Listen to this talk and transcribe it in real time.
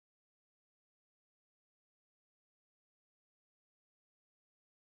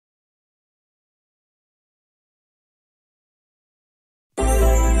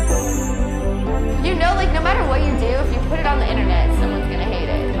you know, like, no matter what you do, if you put it on the internet, someone's gonna hate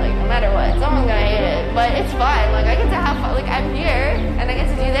it. Like, no matter what, someone's gonna hate it. But it's fine. Like, I get to have fun. Like, I'm here, and I get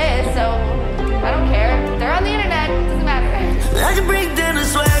to do this, so I don't care. They're on the internet. It doesn't matter. I can break down the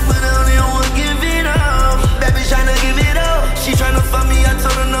swag, but I only want to give it up. That bitch tryna give it up. She tryna fuck me, I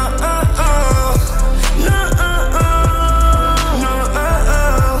told her no, no,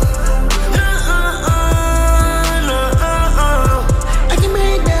 I can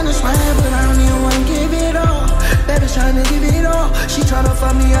break down the swag, but I only want to give it up. That bitch tryna give it up. She tryna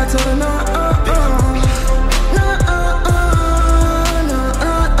fuck me, I told her no,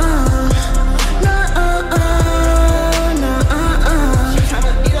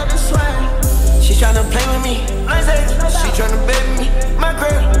 tryna play with me, like that. She tryna baby me, my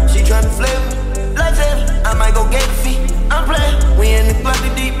girl. She tryna flip me, like that. I might go get a fee. I'm playing. We in the club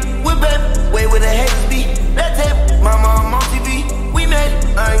deep. We baby, way where the haters be. That's it. My mom on TV. We made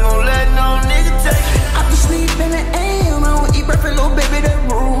it. I ain't gon' let no nigga take it. I be sleeping at AM. I don't eat breakfast, little baby, that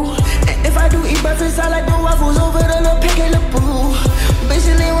rule. And if I do eat breakfast, I like the waffles over the little pancake, the boo.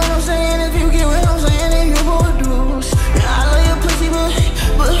 Basically, what I'm saying, if you get what I'm saying, then you both do. And I love your pussy,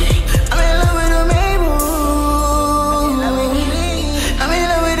 but I'm in love with a Mabel. I'm in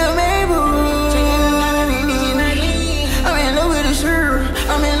love with a Mabel. I'm in love with a syrup.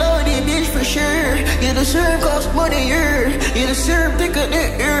 I'm in love with this bitch for sure. Yeah, the syrup costs more than yours. Yeah, the syrup thicker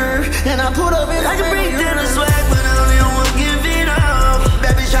than yours. And I put up in I can break down the swag, but I only want to give it up.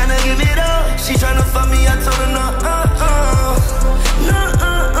 That bitch tryna give it up. She tryna fuck me, I told her no,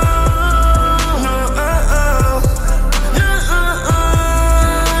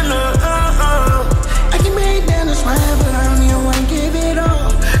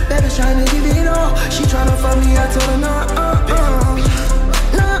 tryna give it all. She tryna fuck me, I told her